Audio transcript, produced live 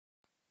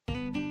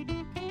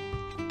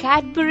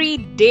Cadbury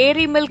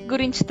dairy milk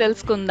గురించి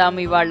తెలుసుకుందాం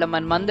ఇవాళ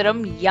మనమందరం.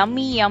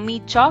 యమ్మీ యమ్మీ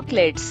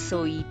చాక్లెట్స్. సో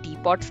ఈ టీ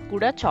పాట్స్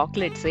కూడా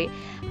చాక్లెట్సే.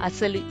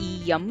 అసలు ఈ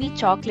యమ్మీ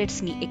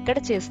చాక్లెట్స్ ని ఎక్కడ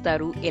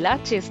చేస్తారు, ఎలా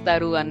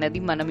చేస్తారు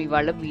అన్నది మనం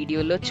ఇవాళ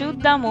వీడియోలో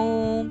చూద్దాము.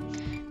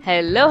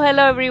 Hello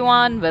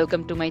everyone,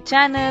 welcome to my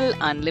channel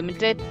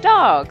Unlimited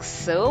Talks.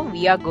 So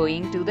we are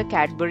going to the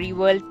Cadbury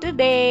World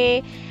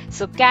today.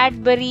 So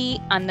Cadbury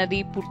annadi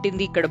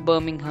puttindi ikkada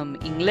Birmingham,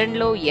 England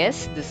lo. Yes,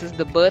 this is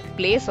the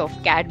birthplace of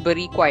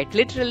Cadbury quite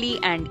literally,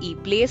 and ee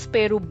place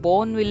peru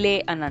Bournville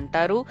అని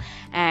అంటారు.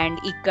 And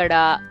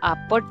ikkada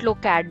appatlo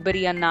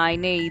Cadbury అన్న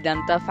ఆయనే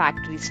ఇదంతా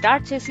factory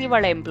start చేసి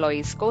వాళ్ళ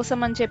employees కోసం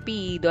అని చెప్పి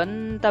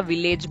ఇదంతా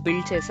విలేజ్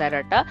బిల్డ్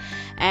చేశారట.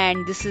 And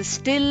this is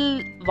still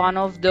one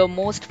of the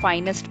most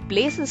finest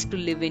places to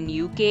live in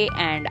UK,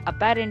 and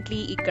apparently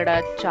ikkada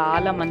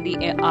chaala mandi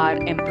are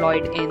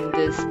employed in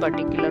this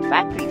particular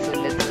factory. So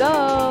let's go.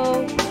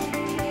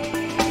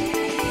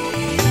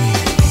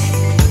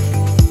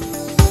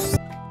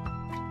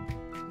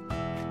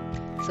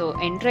 So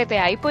enter అయితే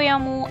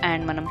అయిపోయాము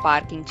and మనం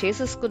parking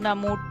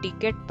చేసేసుకున్నాము.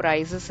 Ticket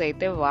prices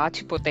అయితే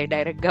వాచిపోతాయి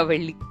డైరెక్ట్గా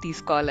వెళ్ళి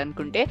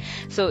తీసుకోవాలనుకుంటే.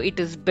 So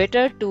it is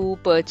better to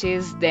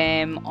purchase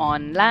them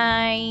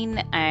online,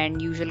 and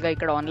యూజువల్గా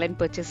ఇక్కడ online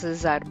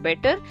purchases are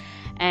better.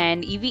 And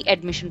EV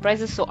admission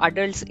prices, so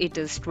adults it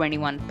is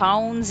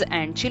 £21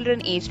 and children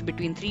aged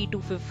between 3 to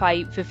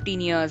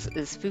 15 years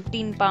is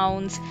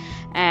 £15,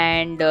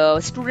 and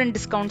student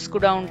discounts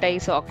kuda untai.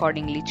 So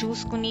accordingly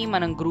చూసుకుని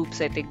మనం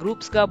groups అయితే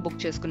groups గా book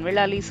చేసుకుని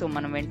వెళ్ళాలి. So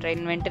మనం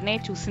వెంటనే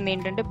చూసింది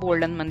ఏంటంటే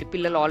బోల్డన్ మంది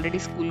పిల్లలు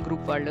ఆల్రెడీ స్కూల్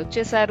గ్రూప్ వాళ్ళు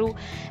వచ్చేసారు,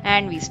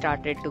 and we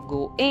started to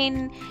go in.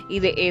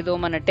 ఇదే ఏదో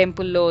మన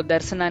టెంపుల్లో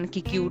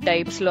దర్శనానికి క్యూ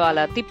టైప్స్ లో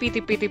అలా తిప్పి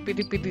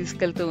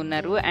తీసుకెళ్తూ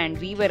ఉన్నారు. And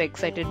we were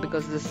excited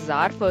because this is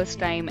our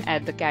first time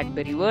at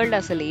Cadbury world.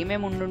 అసలు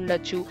ఏమేమి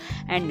ఉండుండొచ్చు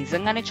అండ్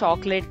నిజంగానే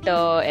చాక్లెట్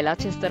ఎలా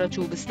చేస్తారో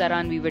చూపిస్తారా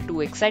అని we were two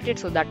excited.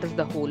 So that is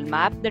the whole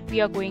map that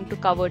we are going to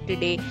cover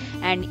today.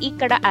 And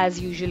ఇక్కడ as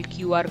usual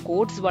QR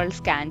codes వాళ్ళు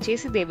స్కాన్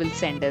చేసి they will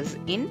send us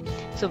in.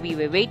 So we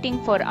were waiting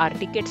for hour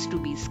tickets to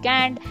be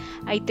scanned.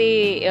 అయితే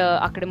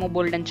అక్కడేమో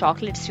బోల్డెన్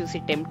chocolates చూసి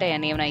tempt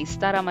అయ్యాను, ఏమైనా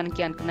ఇస్తారా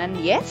మనకి అనుకున్నాను.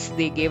 Yes,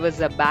 they gave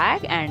us a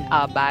bag, and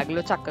ఆ బ్యాగ్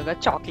లో చక్కగా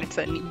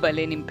చాక్లెట్స్ అన్ని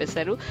భలే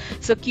నింపేశారు.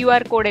 సో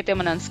QR కోడ్ అయితే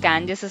మనం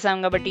స్కాన్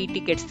చేసేసాం కాబట్టి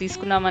టికెట్స్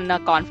తీసుకున్నామన్న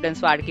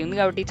కాన్ఫిడెన్స్ వాడికి ఉంది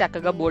కాబట్టి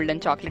చక్కగా బోల్డెన్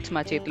చాక్లెట్స్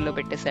మా చేతుల్లో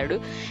పెట్టేశాడు.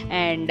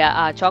 అండ్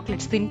ఆ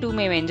చాక్లెట్స్ తింటూ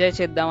మేము ఎంజాయ్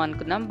చేద్దాం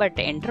అనుకున్నాం. బట్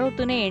ఎంటర్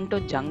అవుతూనే ఏంటో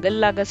జంగల్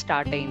లాగా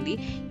స్టార్ట్ అయింది.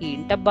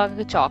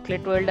 ఏంటబ్బాగా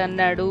చాక్లెట్ వరల్డ్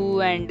అన్నాడు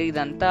అండ్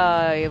ఇదంతా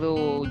ఏదో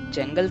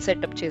జంగల్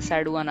సెటప్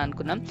చేశాడు అని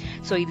అనుకున్నాం.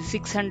 సో ఇది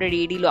 600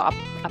 ADలో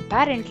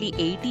అపారెంట్లీ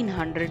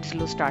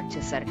 1800s స్టార్ట్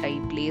చేశారట ఈ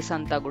ప్లేస్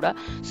అంతా కూడా.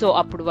 సో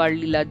అప్పుడు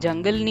వాళ్ళు ఇలా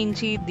జంగల్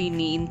నుంచి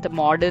దీన్ని ఇంత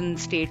మోడర్న్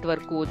స్టేట్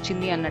వరకు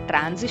వచ్చింది అన్న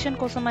ట్రాన్సిషన్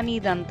కోసం అని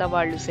ఇదంతా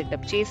వాళ్ళు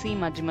సెటప్ చేసి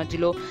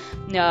మధ్యలో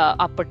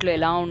అప్పట్లో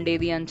ఎలా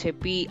ఉండేది అని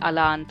చెప్పి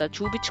అలా అంతా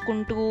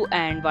చూపించుకుంటూ,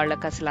 అండ్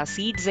వాళ్ళకి అసలు ఆ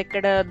సీడ్స్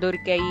ఎక్కడ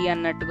దొరికాయి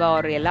అన్నట్టుగా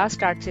ఆర్ ఎలా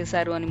స్టార్ట్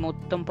చేశారు అని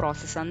మొత్తం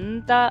ప్రాసెస్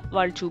అంతా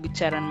వాళ్ళు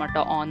చూపించారనమాట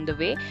on the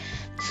way.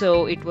 So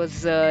it was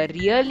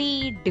really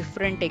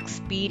different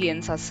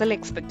experience. అస్సలు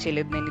ఎక్స్పెక్ట్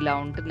చేయలేదు నేను ఇలా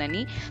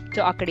ఉంటుందని.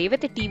 సో అక్కడ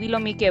ఏవైతే టీవీలో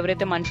మీకు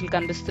ఎవరైతే మనుషులు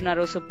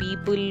కనిపిస్తున్నారో, so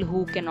people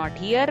who cannot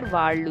hear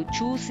వాళ్ళు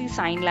చూసి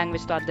సైన్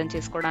లాంగ్వేజ్తో అర్థం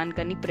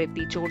చేసుకోవడానికని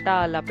ప్రతి చోట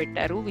అలా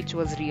పెట్టారు, which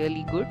was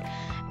really good.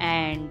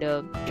 And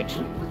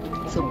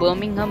so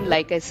Birmingham,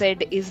 like I said,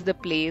 is the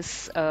place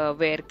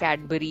where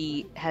Cadbury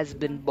has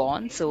been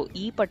born. So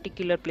ఈ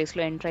పర్టిక్యులర్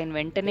ప్లేస్లో ఎంటర్ అయిన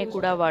వెంటనే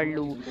కూడా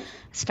వాళ్ళు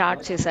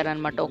స్టార్ట్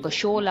చేశారనమాట ఒక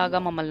షో లాగా.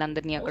 మమ్మల్ని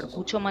అందరినీ అక్కడ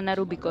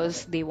కూర్చోమన్నారు because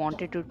they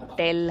wanted to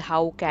tell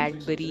how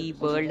Cadbury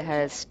world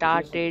has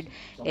started,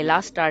 ఎలా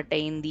స్టార్ట్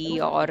అయింది,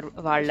 ఆర్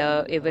వాళ్ళ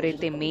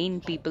ఎవరైతే మెయిన్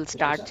పీపుల్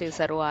స్టార్ట్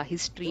చేశారో ఆ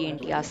హిస్టరీ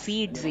ఏంటి, ఆ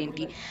సీడ్స్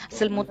ఏంటి,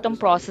 అసలు మొత్తం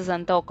ప్రాసెస్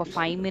అంతా ఒక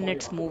 5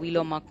 minutes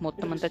మూవీలో మాకు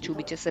మొత్తం అంతా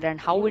చూపించేశారు.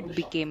 And how it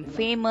became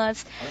famous.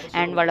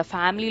 And వాళ్ళ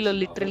ఫ్యామిలీలో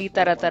లిటరలీ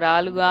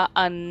తరతరాలుగా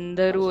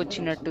అందరూ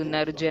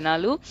వచ్చినట్టున్నారు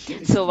జనాలు.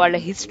 సో వాళ్ళ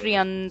హిస్టరీ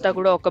అంతా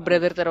కూడా ఒక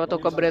బ్రదర్ తర్వాత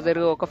ఒక బ్రదర్,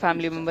 ఒక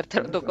ఫ్యామిలీ మెంబర్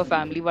తర్వాత ఒక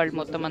ఫ్యామిలీ, వాళ్ళు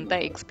మొత్తం అంతా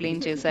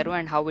ఎక్స్ప్లెయిన్ చేశారు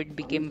and how it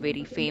became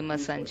very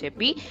famous అని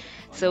చెప్పి.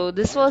 So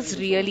this was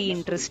really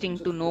interesting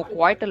to know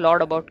quite a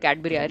lot about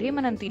Cadbury. అరే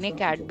మనం తినే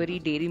క్యాడ్బరీ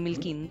డైరీ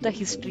మిల్క్ ఇంత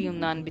హిస్టరీ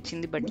ఉందా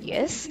అనిపించింది. But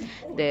yes,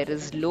 there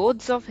is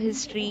loads of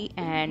history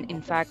and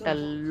in fact a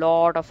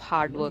lot of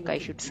hard work, I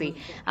should say,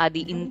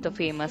 అది ఇంత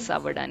famous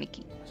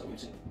అవ్వడానికి.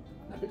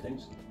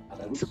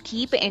 So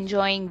keep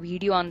enjoying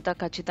video అంతా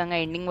ఖచ్చితంగా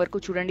ఎండింగ్ వరకు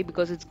చూడండి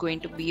because it's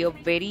going to be a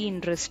very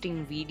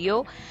interesting video.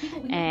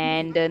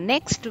 And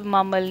next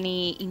మమ్మల్ని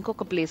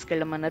ఇంకొక ప్లేస్కి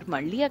వెళ్ళమన్నారు.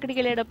 మళ్ళీ అక్కడికి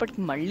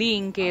వెళ్ళేటప్పటికి మళ్ళీ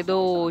ఇంకేదో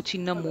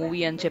చిన్న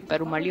మూవీ అని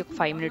చెప్పారు. మళ్ళీ ఒక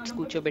 5 minutes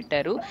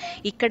కూర్చోబెట్టారు.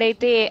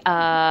 ఇక్కడైతే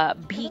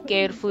be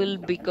careful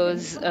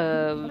because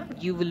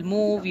you will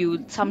move,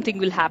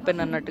 something will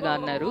happen అన్నట్టుగా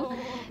అన్నారు.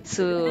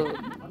 సో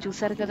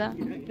చూసారు కదా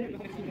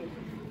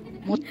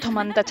మొత్తం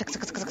అంతా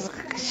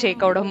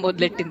షేక్ అవడం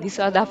మొదలెట్టింది.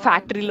 సో అది ఆ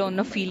ఫ్యాక్టరీలో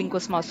ఉన్న ఫీలింగ్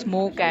కోసం ఆ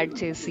స్మోక్ యాడ్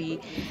చేసి,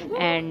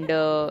 అండ్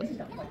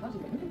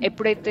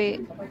ఎప్పుడైతే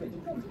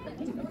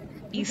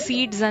ఈ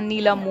సీడ్స్ అన్ని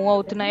ఇలా మూవ్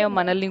అవుతున్నాయో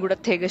మనల్ని కూడా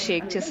తెగ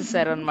షేక్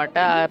చేసేసారు అనమాట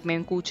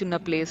మేము కూర్చున్న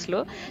ప్లేస్ లో.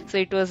 So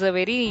it was a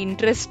very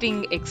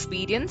interesting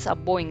experience.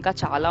 అబ్బో ఇంకా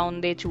చాలా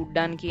ఉంది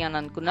చూడ్డానికి అని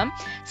అనుకున్నాం.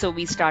 So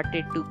we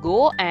started to go.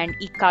 And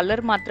ఈ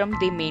కలర్ మాత్రం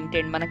దే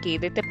మెయింటైన్, మనకి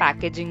ఏదైతే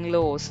ప్యాకేజింగ్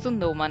లో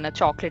వస్తుందో మన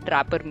చాక్లెట్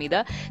ర్యాపర్ మీద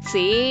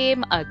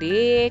సేమ్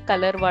అదే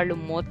కలర్ వాళ్ళు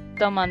మొత్తం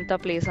అంతా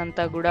ప్లేస్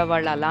అంతా కూడా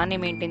వాళ్ళు అలానే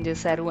మెయింటైన్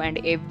చేశారు. And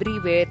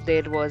everywhere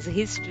there was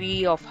history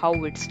of how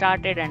it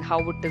started and how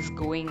it is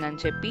going అని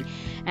చెప్పి.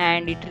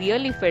 And it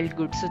really felt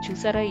good. So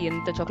చూసారా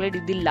ఎంత చాక్లెట్,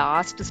 ఇది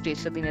లాస్ట్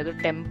స్టేజ్, దీని ఏదో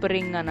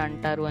టెంపరింగ్ అని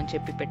అంటారు అని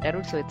చెప్పి పెట్టారు.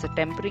 So it's a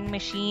tempering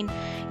machine.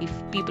 If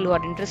people who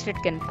are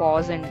interested can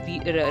pause and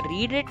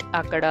read it.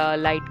 అక్కడ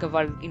లైట్గా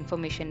వాళ్ళు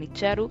ఇన్ఫర్మేషన్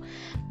ఇచ్చారు.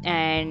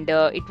 And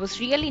it was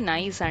really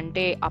nice.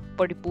 అంటే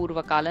అప్పటి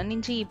పూర్వకాలం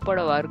నుంచి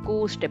ఇప్పటి వరకు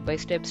స్టెప్ బై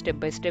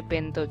స్టెప్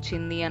ఎంత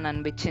వచ్చింది అని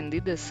అనిపించింది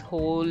this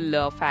whole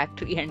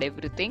factory and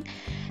everything.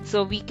 So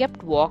we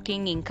kept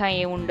walking. ఇంకా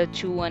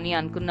ఏముండొచ్చు అని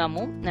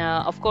అనుకున్నాము.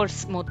 అఫ్ కోర్స్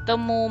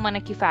మొత్తము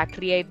మనకి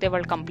ఫ్యాక్టరీ అయితే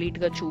వాళ్ళు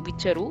కంప్లీట్గా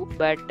చూపించరు,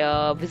 బట్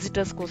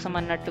విజిటర్స్ కోసం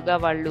అన్నట్టుగా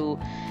వాళ్ళు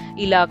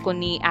ఇలా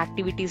కొన్ని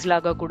యాక్టివిటీస్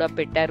లాగా కూడా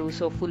పెట్టారు.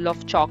 సో ఫుల్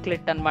ఆఫ్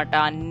చాక్లెట్ అనమాట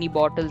అన్ని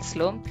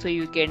బాటిల్స్లో. So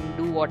you can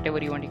do what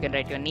ever you want, you can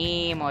write your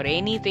name or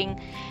anything.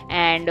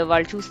 And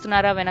వాళ్ళు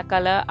చూస్తున్నారా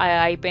వెనకాల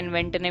అయిపోయిన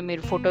వెంటనే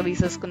మీరు ఫోటో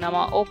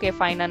తీసేసుకున్నామా, ఓకే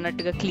ఫైన్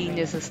అన్నట్టుగా క్లీన్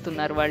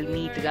చేసేస్తున్నారు వాళ్ళు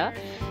నీట్గా.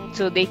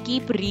 So they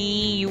keep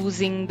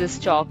reusing this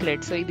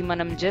chocolate. So ఇది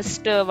మనం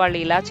జస్ట్ వాళ్ళు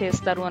ఇలా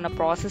చేస్తారు అన్న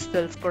ప్రాసెస్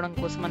తెలుసుకోవడం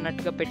కోసం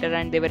అన్నట్టుగా పెట్టారు.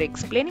 అండ్ దేవర్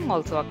ఎక్స్ప్లెయినింగ్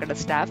ఆల్సో అక్కడ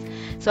స్టాఫ్.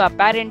 సో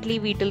అపారెంట్లీ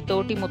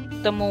వీటితోటి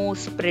మొత్తము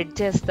స్ప్రెడ్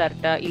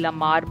చేస్తారట ఇలా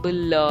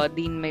మార్బుల్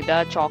దీని మీద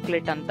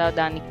చాక్లెట్ అంతా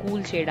దాన్ని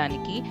కూల్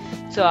చేయడానికి.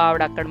 సో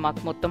ఆవిడ అక్కడ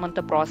మాకు మొత్తం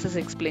అంతా ప్రాసెస్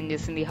ఎక్స్ప్లెయిన్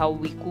చేసింది, how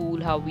we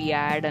cool, how we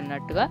add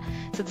అన్నట్టుగా.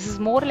 So this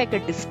is more like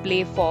a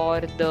display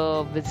for the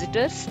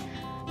visitors.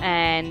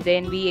 And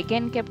then we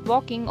again kept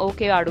walking.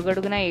 Okay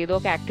అడుగడుగున ఏదో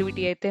ఒక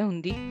యాక్టివిటీ అయితే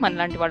ఉంది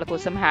మనలాంటి వాళ్ళ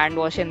కోసం. హ్యాండ్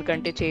వాష్,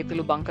 ఎందుకంటే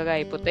చేతులు బంకగా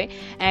అయిపోతాయి.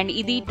 అండ్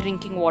ఇది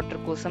డ్రింకింగ్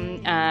వాటర్ కోసం.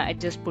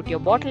 Just put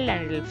your bottle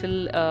and it will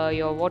fill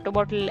your water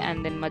bottle.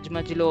 And then మధ్య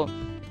మధ్యలో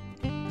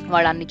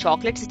వాళ్ళు అన్ని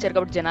చాక్లెట్స్ ఇచ్చారు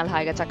కాబట్టి జనాలు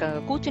హాయిగా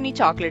చక్కగా కూర్చుని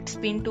చాక్లెట్స్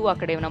తింటూ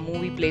అక్కడ ఏమైనా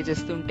మూవీ ప్లే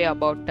చేస్తుంటే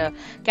about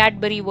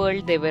Cadbury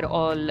world they were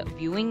all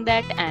viewing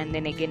that. And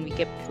then again we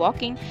kept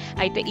walking.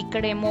 అయితే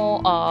ఇక్కడేమో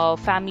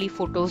ఫ్యామిలీ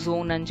ఫోటో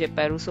జోన్ అని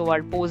చెప్పారు. సో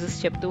వాళ్ళు పోజెస్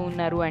చెప్తూ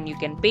ఉన్నారు. And you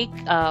can pick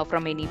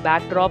from any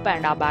back drop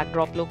and ఆ బ్యాక్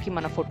డ్రాప్లోకి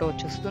మన ఫోటో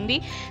వచ్చేస్తుంది.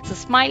 So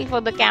smile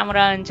for the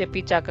camera అని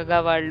చెప్పి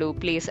చక్కగా వాళ్ళు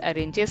ప్లేస్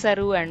అరేంజ్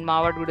చేశారు. అండ్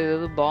మావాడు కూడా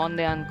ఏదో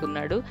బాగుంది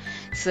అనుకున్నాడు.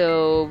 So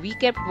we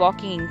kept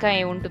walking. ఇంకా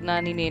ఏముంటుందా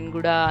అని నేను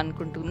కూడా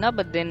అనుకుంటున్నా.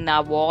 బట్ దెన్ ఆ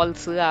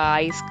వాల్స్, ఆ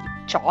ఐస్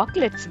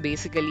చాక్లెట్స్,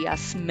 బేసికలీ ఆ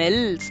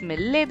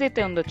స్మెల్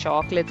ఏదైతే ఉందో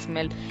chocolate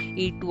smell,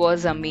 it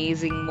was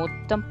amazing.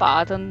 మొత్తం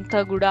పాతంతా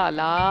కూడా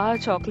అలా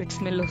చాక్లెట్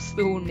స్మెల్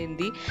వస్తూ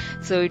ఉండింది.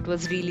 So it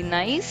was really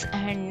nice.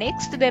 And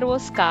next there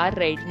was car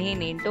ride.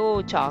 నేనేంటో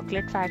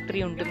చాక్లెట్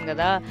ఫ్యాక్టరీ ఉంటుంది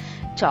కదా,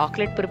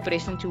 చాక్లెట్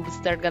ప్రిపరేషన్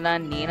చూపిస్తాడు కదా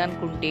అని నేను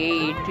అనుకుంటే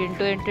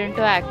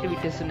ఏంటేంటో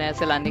యాక్టివిటీస్ ఉన్నాయి,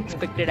 అసలు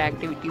అన్ఎక్స్పెక్టెడ్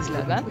యాక్టివిటీస్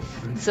లాగా.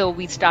 So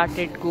we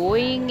started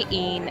going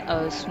in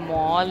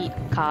small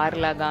car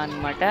లాగా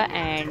అనమాట.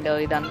 అండ్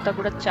ఇదంతా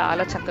కూడా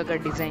చాలా చక్కగా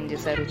డిజైన్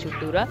చేశారు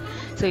చుట్టూరా.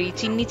 సో ఈ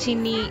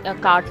చిన్ని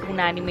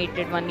కార్టూన్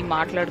యానిమేటెడ్ అన్నీ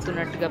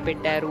మాట్లాడుతున్నట్టుగా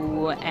పెట్టారు.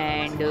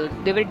 And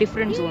they were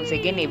different Jones.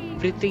 Again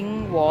everything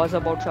was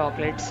about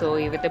chocolates. So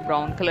ఏవైతే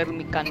బ్రౌన్ కలర్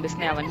మీకు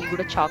కనిపిస్తున్నాయి అవన్నీ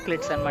కూడా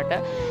చాక్లెట్స్ అనమాట.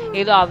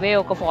 ఏదో అవే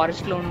ఒక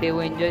ఫారెస్ట్లో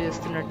ఉండేవో ఎంజాయ్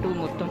చేస్తున్నట్టు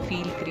మొత్తం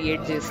ఫీల్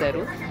క్రియేట్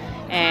చేశారు.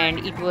 And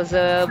it was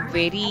a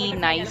very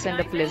nice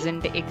and a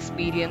pleasant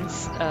experience.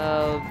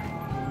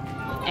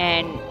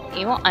 And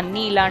ఏమో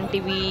అన్నీ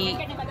ఇలాంటివి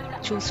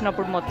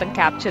చూసినప్పుడు మొత్తం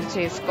క్యాప్చర్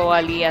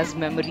చేసుకోవాలి యాజ్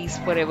మెమరీస్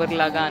ఫర్ ఎవర్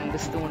లాగా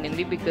అనిపిస్తూ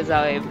ఉండింది. బికాజ్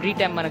ఎవ్రీ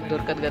టైమ్ మనకు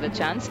దొరకదు కదా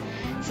chance.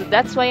 So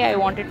that's why I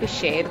wanted to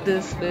share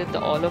this with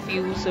all of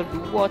you. So do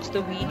watch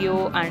the video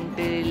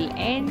until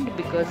end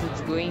because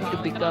it's going to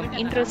become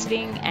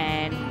interesting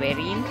and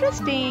very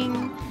interesting.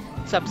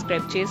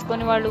 Subscribe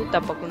చేసుకొని వాళ్ళు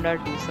తప్పకుండా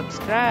do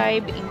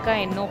subscribe. ఇంకా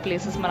ఎన్నో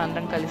places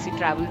మనందరం కలిసి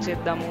travel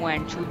చేద్దాము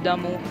and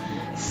చూద్దాము.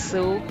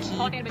 So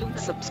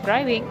keep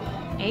subscribing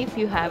if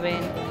you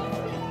haven't.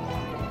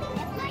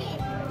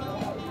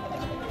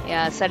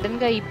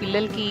 సడన్గా ఈ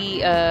పిల్లలకి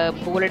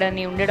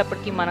బోలెడని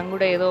ఉండేటప్పటికి మనం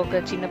కూడా ఏదో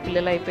ఒక చిన్న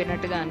పిల్లలు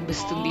అయిపోయినట్టుగా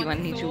అనిపిస్తుంది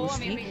ఇవన్నీ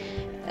చూసి.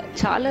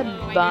 చాలా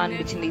బాగా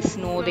అనిపించింది.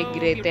 స్నో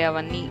దగ్గర అయితే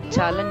అవన్నీ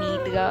చాలా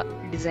నీట్గా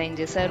డిజైన్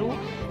చేశారు.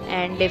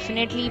 And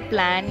definitely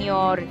plan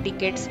your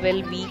tickets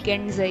well.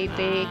 Weekends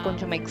అయితే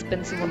కొంచెం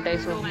ఎక్స్పెన్సివ్ ఉంటాయి.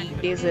 సో వీక్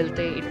డేస్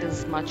వెళ్తే it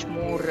is much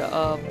more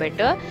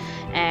better.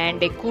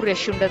 And ఎక్కువ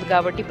రష్ ఉండదు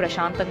కాబట్టి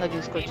ప్రశాంతంగా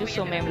చూసుకోవచ్చు.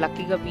 సో మేము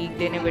లక్కీగా వీక్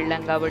డేనే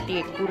వెళ్ళాం కాబట్టి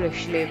ఎక్కువ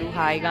రష్ లేదు,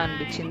 హాయిగా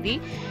అనిపించింది.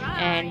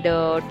 అండ్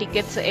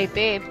టికెట్స్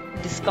అయితే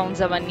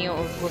డిస్కౌంట్స్ అవన్నీ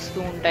వస్తూ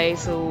ఉంటాయి.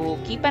 So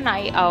keep an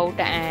I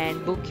out and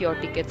book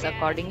your tickets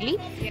accordingly.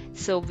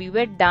 So we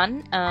were done.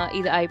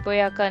 ఇది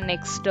అయిపోయాక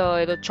నెక్స్ట్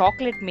ఏదో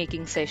చాక్లెట్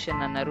మేకింగ్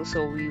సెషన్ అన్నారు.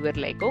 So we were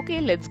like okay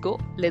let's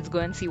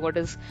go and see what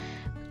is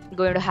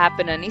going to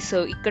happen అని. So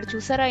ఇక్కడ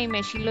చూసారా ఈ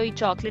మెషిన్లో ఈ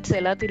చాక్లెట్స్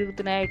ఎలా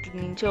తిరుగుతున్నాయి, ఇట్ల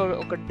నుంచి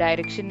ఒక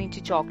డైరెక్షన్ నుంచి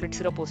చాక్లెట్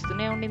సిరప్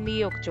వస్తూనే ఉండింది,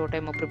 ఒక చోట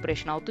ఏమో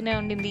ప్రిపరేషన్ అవుతూనే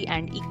ఉండింది.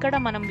 అండ్ ఇక్కడ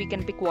మనం we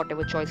can pick what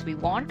ever choice we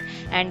want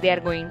and they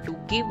are going to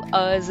give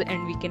us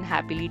and we can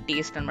happily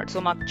taste అనమాట.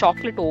 సో మాకు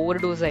చాక్లెట్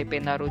ఓవర్ డోస్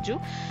అయిపోయింది ఆ రోజు.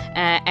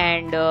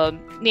 అండ్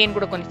నేను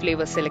కూడా కొన్ని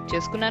ఫ్లేవర్స్ సెలెక్ట్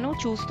చేసుకున్నాను,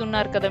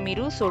 చూస్తున్నారు కదా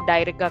మీరు. సో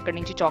డైరెక్ట్గా అక్కడ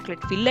నుంచి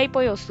చాక్లెట్ ఫిల్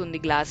అయిపోయి వస్తుంది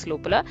గ్లాస్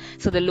లోపల.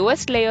 So the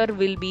lowest layer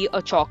will be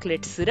a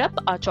chocolate syrup.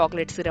 ఆ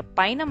చాక్లెట్ సిరప్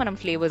పైన మనం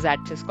ఫ్లేవర్స్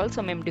యాడ్ చేసుకోవాలి.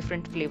 సో మేము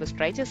డిఫరెంట్ ఫ్లేవర్స్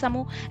ట్రై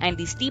చేసాము. And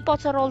these tea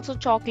pots are also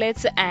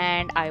chocolates.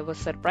 And I was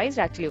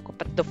surprised, actually ఒక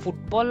పెద్ద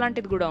ఫుట్బాల్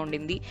లాంటిది కూడా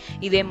ఉండింది.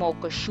 ఇదేమో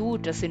ఒక షూ,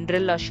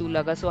 సిండ్రెల్లా షూ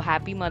లాగా. సో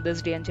హ్యాపీ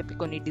మదర్స్ డే అని చెప్పి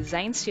కొన్ని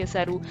డిజైన్స్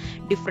చేశారు,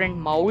 డిఫరెంట్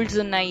మౌల్డ్స్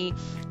ఉన్నాయి.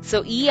 సో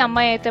ఈ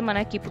అమ్మాయి అయితే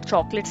మనకి ఇప్పుడు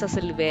చాక్లెట్స్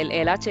అసలు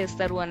ఎలా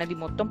చేస్తారు అనేది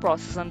మొత్తం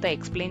ప్రాసెస్ అంతా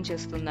ఎక్స్ప్లెయిన్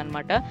చేస్తుంది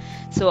అనమాట.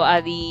 సో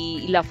అది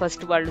ఇలా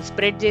ఫస్ట్ వాళ్ళు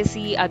స్ప్రెడ్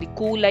చేసి అది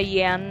కూల్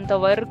అయ్యేంత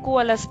వరకు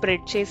అలా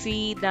స్ప్రెడ్ చేసి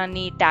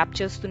దాన్ని ట్యాప్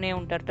చేస్తూనే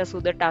ఉంటారట, సో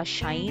దట్ ఆ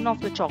షైన్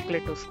ఆఫ్ ద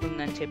చాక్లెట్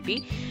వస్తుందని చెప్పి.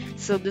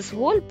 So this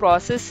whole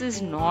process is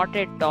not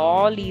at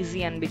all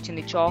easy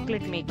అనిపించింది.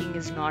 Chocolate making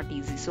is not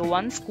easy. So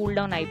once cool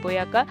down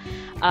అయిపోయాక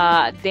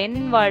దెన్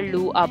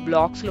వాళ్ళు ఆ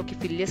బ్లాక్స్లోకి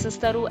ఫిల్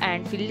చేసేస్తారు.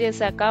 అండ్ ఫిల్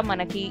చేశాక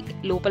మనకి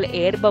లోపల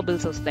ఎయిర్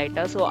బబుల్స్ వస్తాయట.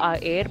 సో ఆ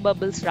ఎయిర్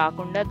బబుల్స్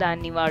రాకుండా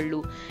దాన్ని వాళ్ళు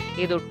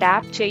ఏదో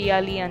ట్యాప్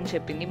చేయాలి అని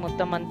చెప్పింది.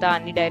 మొత్తం అంతా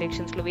అన్ని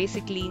డైరెక్షన్స్లో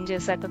వేసి క్లీన్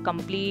చేశాక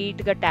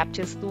కంప్లీట్గా ట్యాప్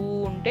చేస్తూ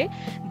ఉంటే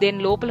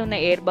దెన్ లోపల ఉన్న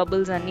ఎయిర్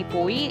బబుల్స్ అన్నీ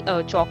పోయి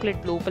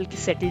చాక్లెట్ లోపలికి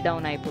సెటిల్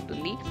డౌన్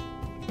అయిపోతుంది.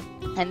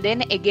 And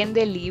then again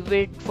they leave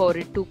it for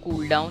it to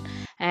cool down.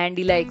 And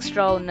ఇలా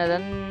ఎక్స్ట్రా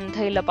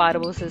ఉన్నదంతా ఇలా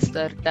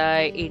పారబోసేస్తారట.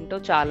 ఏంటో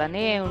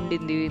చాలానే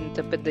ఉండింది, ఇంత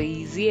పెద్ద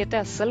ఈజీ అయితే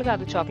అస్సలు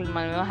కాదు. చాక్లెట్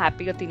మనమేమో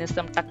హ్యాపీగా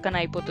తినేస్తాం, టక్కన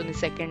అయిపోతుంది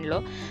సెకండ్లో,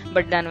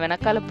 బట్ దాని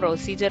వెనకాల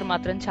ప్రొసీజర్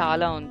మాత్రం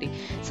చాలా ఉంది.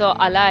 సో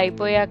అలా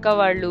అయిపోయాక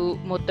వాళ్ళు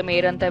మొత్తం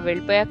ఎయిర్ అంతా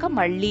వెళ్ళిపోయాక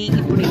మళ్ళీ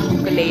ఇప్పుడు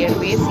ఇంకొక లేయర్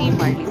వేసి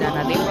మళ్ళీ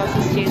దాన్ని అదే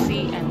ప్రాసెస్ చేసి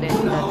and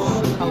then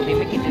how they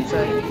make it. It's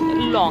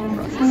long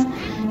process.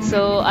 So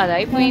అది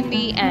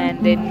అయిపోయింది. And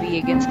then we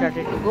again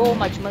started to go.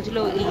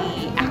 మధ్యలో ఈ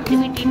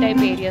యాక్టివిటీ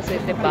టైప్ ఏరియాస్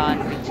అయితే బాగా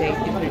అనిపించాయి.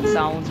 Different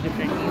sounds,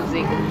 different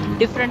music,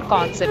 different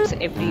concepts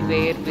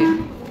everywhere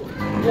with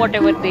what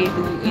ever they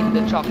do in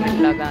the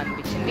chocolate లాగా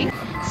అనిపించింది.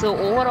 So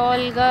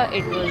ఓవరాల్గా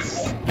ఇట్ వాజ్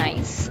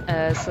నైస్.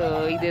 సో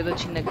ఇదేదో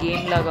చిన్న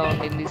గేమ్ లాగా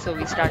ఉండింది. So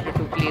we started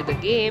to play the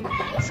game.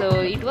 So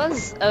it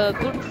was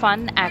good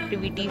fun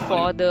activity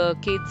for the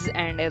kids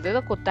and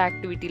ఏదేదో కొత్త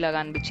activity లాగా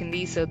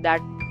అనిపించింది. So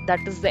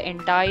that is the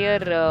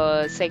entire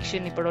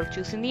section ఇప్పటివరకు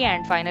చూసింది.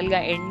 అండ్ ఫైనల్గా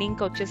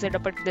ఎండింగ్కి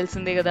వచ్చేసేటప్పటికి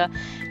తెలిసిందే కదా,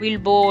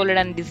 వీళ్ళు బోల్డ్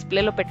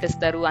డిస్ప్లేలో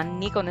పెట్టేస్తారు,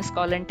 అన్నీ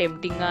కొనేసుకోవాలని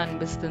టెంప్టింగ్గా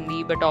అనిపిస్తుంది.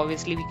 But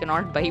obviously we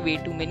cannot by way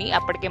too many.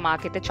 అప్పటికే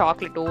మాకైతే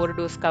చాక్లెట్ ఓవర్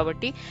డోస్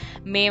కాబట్టి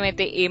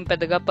మేమైతే ఏం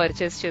పెద్దగా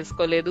పర్చేస్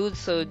చేసుకోలేదు.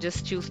 సో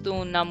జస్ట్ చూస్తూ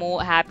ఉన్నాము.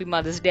 హ్యాపీ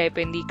మదర్స్ డే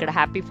అయిపోయింది, ఇక్కడ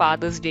హ్యాపీ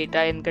ఫాదర్స్ డే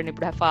ఎందుకంటే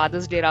ఇప్పుడు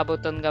ఫాదర్స్ డే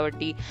రాబోతుంది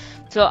కాబట్టి.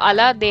 సో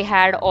అలా they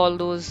had all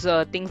those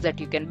things that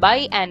you can buy.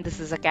 And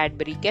this is a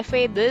Cadbury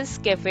cafe. This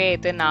cafe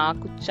అయితే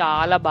నాకు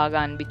చాలా బాగా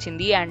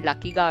అనిపించింది. అండ్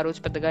లక్కీగా ఆ రోజు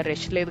పెద్దగా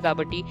రష్ లేదు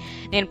కాబట్టి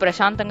నేను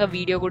ప్రశాంతంగా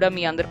వీడియో కూడా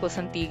మీ అందరి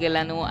కోసం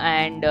తీయగలను.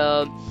 And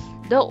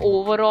the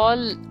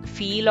overall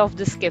feel of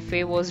this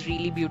cafe was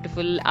really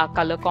beautiful. ఆ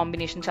కలర్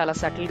కాంబినేషన్ చాలా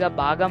సటిల్గా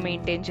బాగా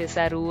మెయింటైన్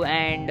చేశారు.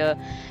 అండ్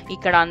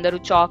ఇక్కడ అందరూ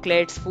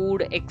చాక్లెట్స్,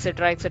 ఫుడ్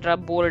ఎక్సెట్రా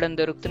బోల్డ్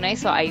అని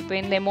దొరుకుతున్నాయి. సో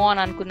అయిపోయిందేమో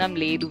అని అనుకున్నాం,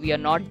 లేదు,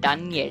 we are not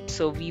done yet.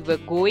 So we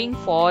were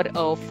going far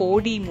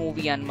 4D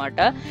movie అనమాట.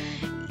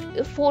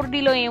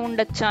 4Dలో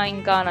ఏముండొచ్చా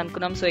ఇంకా అని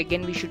అనుకున్నాం. So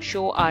again we should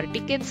show are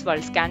tickets.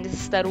 వాళ్ళు స్కాన్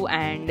చేస్తారు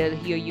అండ్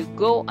హియర్ యూ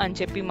గో అని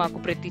చెప్పి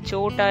మాకు ప్రతి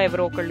చోట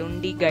ఎవరో ఒకళ్ళు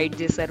ఉండి గైడ్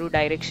చేశారు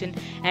direction.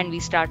 And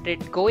we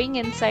started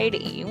going in side.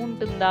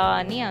 ఏముంటుందా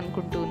అని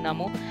అనుకుంటూ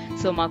ఉన్నాము.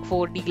 సో మాకు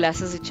 4D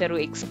గ్లాసెస్ ఇచ్చారు,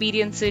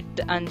 ఎక్స్పీరియన్స్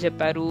ఇట్ అని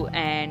చెప్పారు.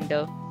 అండ్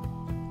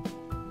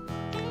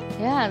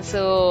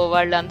సో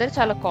వాళ్ళందరూ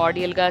చాలా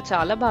కార్డియల్గా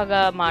చాలా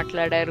బాగా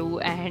మాట్లాడారు.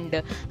 And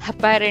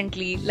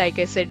apparently like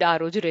I said ఆ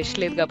రోజు రెస్ట్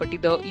లేదు కాబట్టి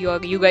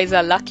you guys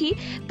are lucky,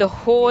 the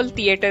whole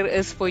theatre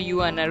is for you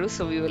అన్నారు.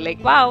 So you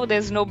like wow,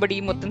 there is no body,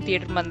 మొత్తం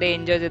థియేటర్ మందే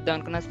ఎంజాయ్ చేద్దాం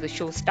అనుకున్నా. The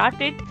show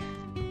started.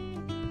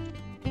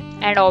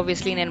 And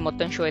obviously నేను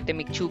మొత్తం షో అయితే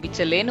మీకు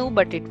చూపించలేను,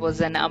 but it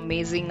was an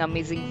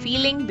amazing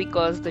feeling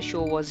because the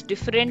show was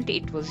different,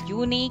 it was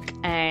unique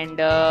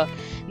and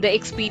the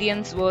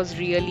experience was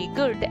really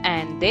good.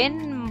 And then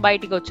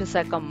బయటికి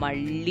వచ్చేసాక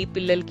మళ్ళీ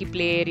పిల్లలకి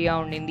ప్లే ఏరియా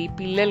ఉండింది.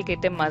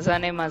 పిల్లలకైతే మజా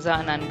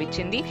అని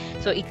అనిపించింది.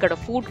 సో ఇక్కడ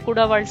ఫుడ్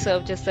కూడా వాళ్ళు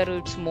సర్వ్ చేస్తారు.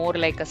 It's more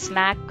like a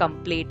snack come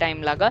play time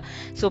లాగా.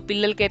 సో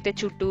పిల్లలకైతే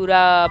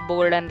చుట్టూరా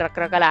బోర్డ్ అండ్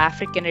రకరకాల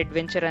ఆఫ్రికన్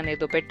అడ్వెంచర్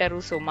అనేదో పెట్టారు.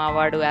 సో మా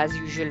వాడు as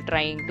usual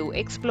trying to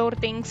explore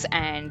things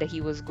and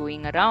he was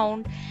going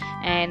around.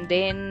 And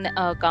then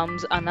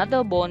comes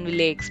another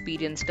బోర్న్విల్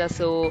experience.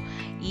 So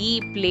ఈ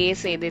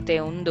place ఏదైతే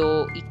ఉందో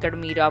ఇక్కడ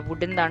మీరు ఆ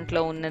వుడెన్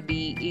దాంట్లో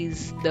ఉన్నది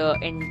ఈజ్ ద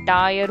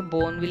ఎంటైర్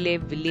బోర్న్విల్ బోర్న్విల్లే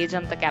విలేజ్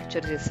అంతా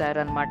క్యాప్చర్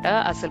చేశారనమాట.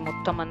 అసలు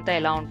మొత్తం అంతా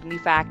ఎలా ఉంటుంది,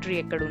 ఫ్యాక్టరీ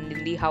ఎక్కడ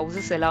ఉండింది,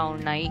 హౌసెస్ ఎలా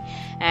ఉన్నాయి,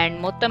 అండ్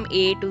మొత్తం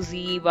A to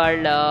Z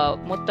వాళ్ళ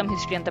మొత్తం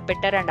హిస్టరీ అంతా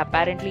పెట్టారు. అండ్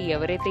అపారెంట్లీ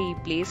ఎవరైతే ఈ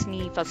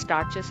ప్లేస్ని ఫస్ట్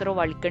స్టార్ట్ చేశారో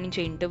వాళ్ళు ఇక్కడి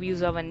నుంచే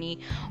ఇంటర్వ్యూస్ అవన్నీ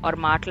ఆర్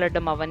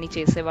మాట్లాడడం అవన్నీ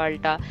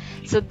చేసేవాళ్ళట.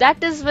 So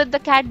that is with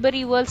the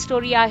Cadbury world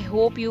story. I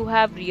hope you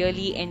have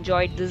really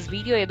enjoyed this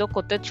video. ఏదో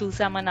కొత్త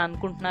చూసామని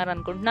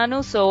అనుకుంటున్నాను.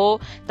 సో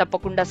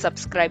తప్పకుండా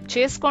సబ్స్క్రైబ్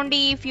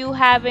చేసుకోండి if you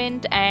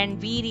haven't. And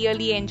we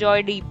really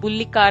enjoyed. ఈ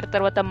బుల్లి కార్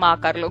తర్వాత మా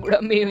కార్లో కూడా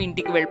మేము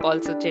ఇంటికి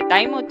వెళ్ళిపోవాల్సి వచ్చే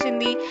టైం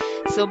వచ్చింది.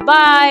 So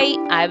bye.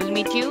 I will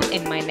meet you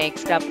in my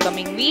next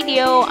upcoming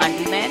video.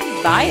 Until then,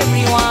 bye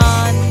everyone.